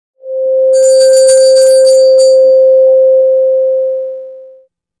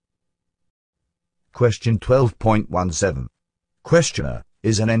Question 12.17. Questioner,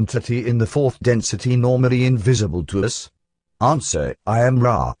 is an entity in the fourth density normally invisible to us? Answer, I am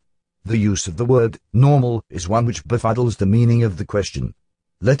Ra. The use of the word normal is one which befuddles the meaning of the question.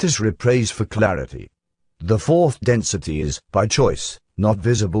 Let us rephrase for clarity. The fourth density is, by choice, not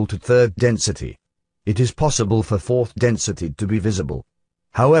visible to third density. It is possible for fourth density to be visible.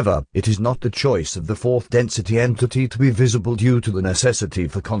 However, it is not the choice of the fourth density entity to be visible due to the necessity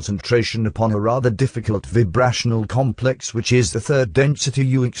for concentration upon a rather difficult vibrational complex which is the third density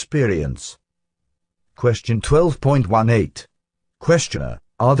you experience. Question 12.18. Questioner,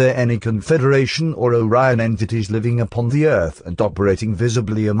 are there any Confederation or Orion entities living upon the Earth and operating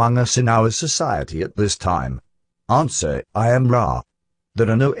visibly among us in our society at this time? Answer, I am Ra. There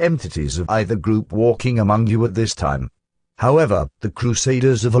are no entities of either group walking among you at this time. However, the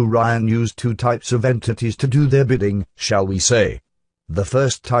Crusaders of Orion use two types of entities to do their bidding, shall we say. The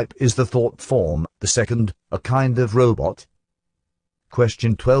first type is the thought form, the second, a kind of robot.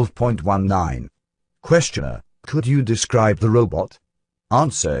 Question 12.19. Questioner, could you describe the robot?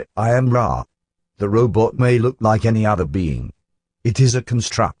 Answer, I am Ra. The robot may look like any other being. It is a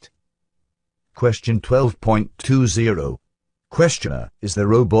construct. Question 12.20. Questioner, is the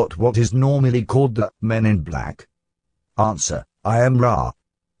robot what is normally called the Men in Black? Answer, I am Ra.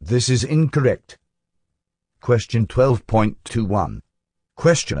 This is incorrect. Question 12.21.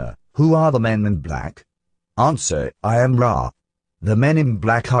 Questioner, who are the Men in Black? Answer, I am Ra. The Men in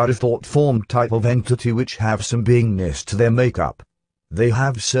Black are a thought form type of entity which have some beingness to their makeup. They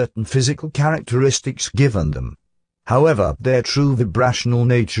have certain physical characteristics given them. However, their true vibrational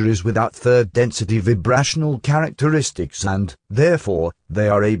nature is without third density vibrational characteristics and, therefore, they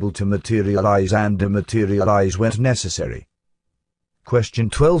are able to materialize and dematerialize when necessary. Question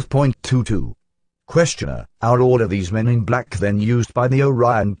 12.22. Questioner, are all of these Men in Black then used by the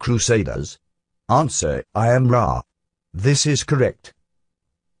Orion Crusaders? Answer, I am Ra. This is correct.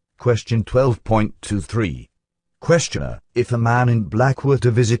 Question 12.23. Questioner, if a man in black were to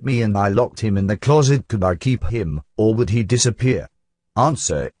visit me and I locked him in the closet, could I keep him, or would he disappear?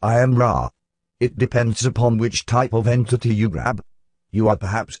 Answer, I am Ra. It depends upon which type of entity you grab. You are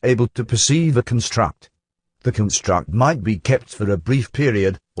perhaps able to perceive a construct. The construct might be kept for a brief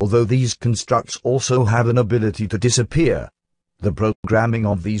period, although these constructs also have an ability to disappear. The programming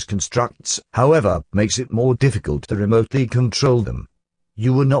of these constructs, however, makes it more difficult to remotely control them.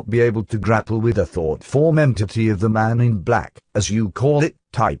 You will not be able to grapple with a thought form entity of the Man in Black, as you call it,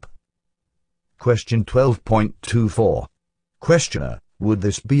 type. Question 12.24. Questioner, would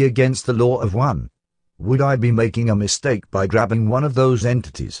this be against the Law of One? Would I be making a mistake by grabbing one of those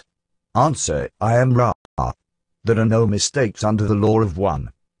entities? Answer, I am Ra. There are no mistakes under the Law of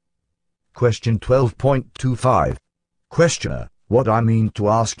One. Question 12.25. Questioner, what I mean to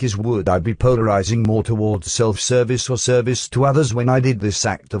ask is, would I be polarizing more towards self-service or service to others when I did this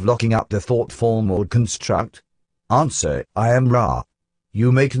act of locking up the thought form or construct? Answer, I am Ra.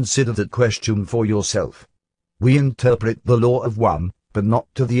 You may consider that question for yourself. We interpret the Law of One, but not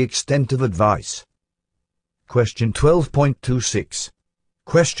to the extent of advice. Question 12.26.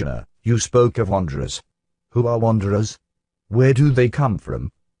 Questioner, you spoke of wanderers. Who are wanderers? Where do they come from?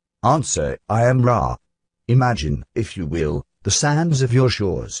 Answer, I am Ra. Imagine, if you will, the sands of your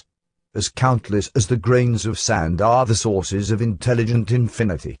shores. As countless as the grains of sand are the sources of intelligent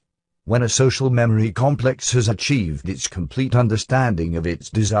infinity. When a social memory complex has achieved its complete understanding of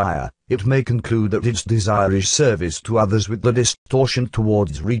its desire, it may conclude that its desire is service to others with the distortion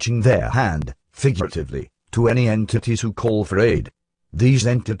towards reaching their hand, figuratively, to any entities who call for aid. These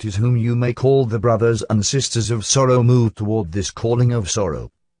entities, whom you may call the brothers and sisters of sorrow, move toward this calling of sorrow.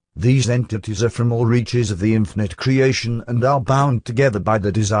 These entities are from all reaches of the infinite creation and are bound together by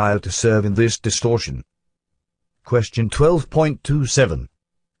the desire to serve in this distortion. Question 12.27.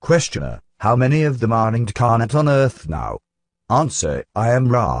 Questioner, how many of them are incarnate on Earth now? Answer, I am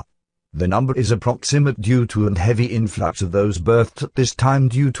Ra. The number is approximate due to a heavy influx of those birthed at this time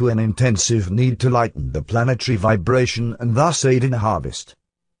due to an intensive need to lighten the planetary vibration and thus aid in harvest.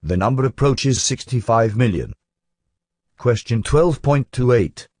 The number approaches 65 million. Question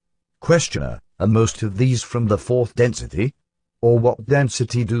 12.28. Questioner, are most of these from the fourth density? Or what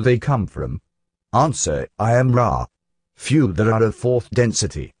density do they come from? Answer, I am Ra. Few there are of fourth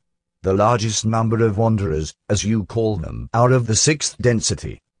density. The largest number of wanderers, as you call them, are of the sixth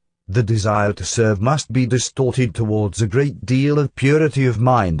density. The desire to serve must be distorted towards a great deal of purity of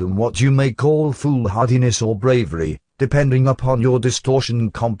mind and what you may call foolhardiness or bravery, depending upon your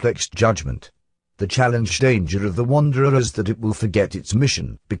distortion complex judgment. The challenge danger of the wanderer is that it will forget its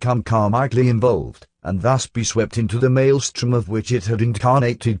mission, become karmically involved, and thus be swept into the maelstrom of which it had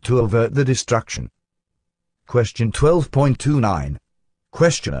incarnated to avert the destruction. Question 12.29.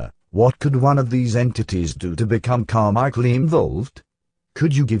 Questioner, what could one of these entities do to become karmically involved?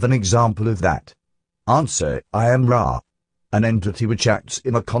 Could you give an example of that? Answer, I am Ra. An entity which acts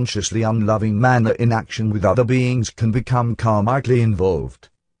in a consciously unloving manner in action with other beings can become karmically involved.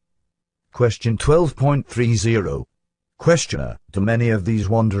 Question 12.30. Questioner, do many of these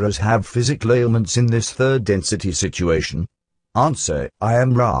wanderers have physical ailments in this third density situation? Answer, I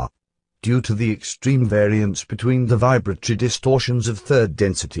am Ra. Due to the extreme variance between the vibratory distortions of third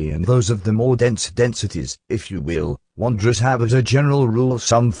density and those of the more dense densities, if you will, wanderers have as a general rule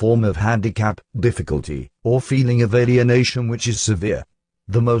some form of handicap, difficulty, or feeling of alienation which is severe.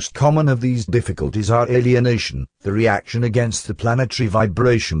 The most common of these difficulties are alienation, the reaction against the planetary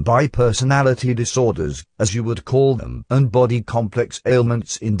vibration by personality disorders, as you would call them, and body complex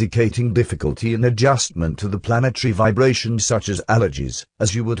ailments indicating difficulty in adjustment to the planetary vibration such as allergies,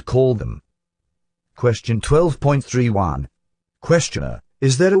 as you would call them. Question 12.31. Questioner,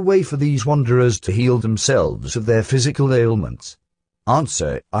 is there a way for these wanderers to heal themselves of their physical ailments?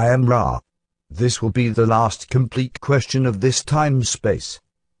 Answer, I am Ra. This will be the last complete question of this time-space.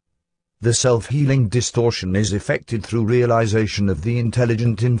 The self-healing distortion is effected through realization of the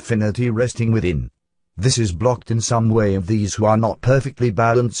intelligent infinity resting within. This is blocked in some way of these who are not perfectly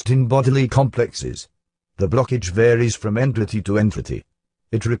balanced in bodily complexes. The blockage varies from entity to entity.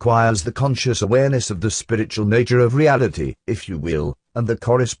 It requires the conscious awareness of the spiritual nature of reality, if you will, and the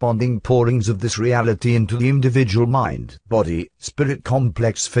corresponding pourings of this reality into the individual mind, body, spirit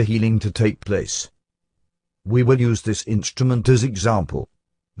complex for healing to take place. We will use this instrument as example.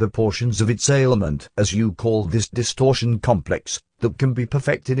 The portions of its ailment, as you call this distortion complex, that can be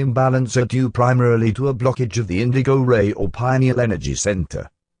perfected in balance are due primarily to a blockage of the indigo ray or pineal energy center.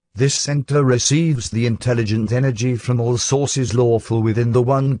 This center receives the intelligent energy from all sources lawful within the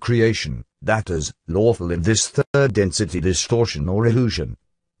one creation, that is, lawful in this third density distortion or illusion.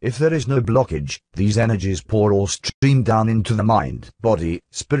 If there is no blockage, these energies pour or stream down into the mind, body,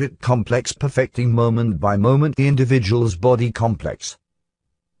 spirit complex, perfecting moment by moment the individual's body complex.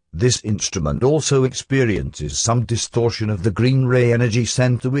 This instrument also experiences some distortion of the green ray energy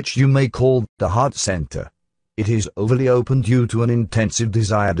center, which you may call the heart center. It is overly open due to an intensive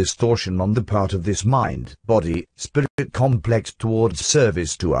desire distortion on the part of this mind, body, spirit complex towards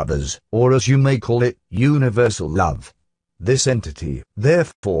service to others, or as you may call it, universal love. This entity,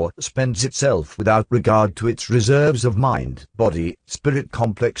 therefore, spends itself without regard to its reserves of mind, body, spirit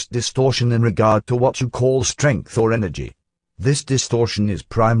complex distortion in regard to what you call strength or energy. This distortion is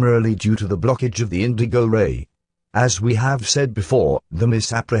primarily due to the blockage of the indigo ray. As we have said before, the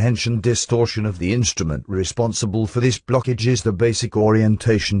misapprehension distortion of the instrument responsible for this blockage is the basic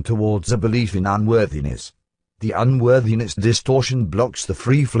orientation towards a belief in unworthiness. The unworthiness distortion blocks the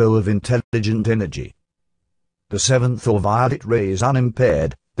free flow of intelligent energy. The seventh or violet ray is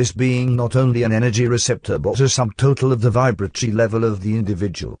unimpaired, this being not only an energy receptor but a sum total of the vibratory level of the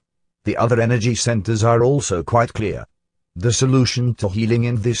individual. The other energy centers are also quite clear. The solution to healing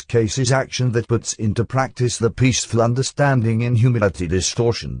in this case is action that puts into practice the peaceful understanding in humility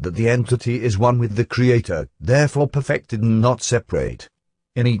distortion that the entity is one with the Creator, therefore perfected and not separate.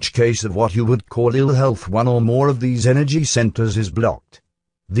 In each case of what you would call ill health, one or more of these energy centers is blocked.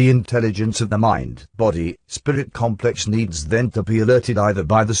 The intelligence of the mind, body, spirit complex needs then to be alerted either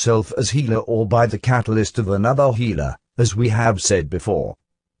by the self as healer or by the catalyst of another healer, as we have said before.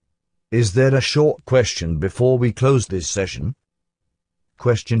 Is there a short question before we close this session?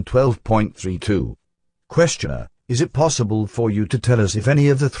 Question 12.32. Questioner, is it possible for you to tell us if any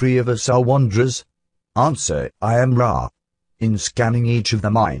of the three of us are wanderers? Answer, I am Ra. In scanning each of the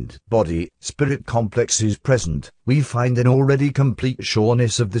mind, body, spirit complexes present, we find an already complete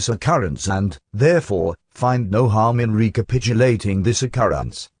sureness of this occurrence and, therefore, find no harm in recapitulating this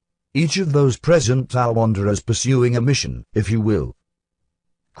occurrence. Each of those present are wanderers pursuing a mission, if you will.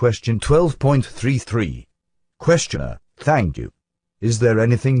 Question 12.33. Questioner, thank you. Is there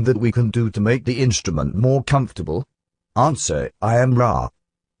anything that we can do to make the instrument more comfortable? Answer, I am Ra.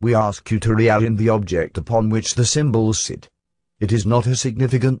 We ask you to realign the object upon which the symbols sit. It is not a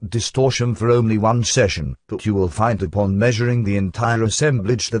significant distortion for only one session, but you will find upon measuring the entire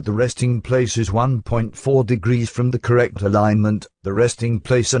assemblage that the resting place is 1.4 degrees from the correct alignment, the resting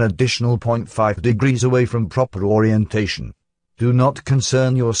place an additional 0.5 degrees away from proper orientation. Do not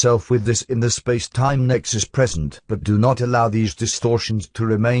concern yourself with this in the space-time nexus present, but do not allow these distortions to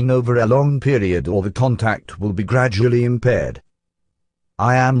remain over a long period or the contact will be gradually impaired.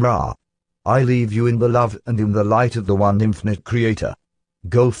 I am Ra. I leave you in the love and in the light of the one infinite Creator.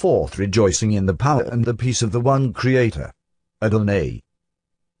 Go forth rejoicing in the power and the peace of the one Creator. Adonai.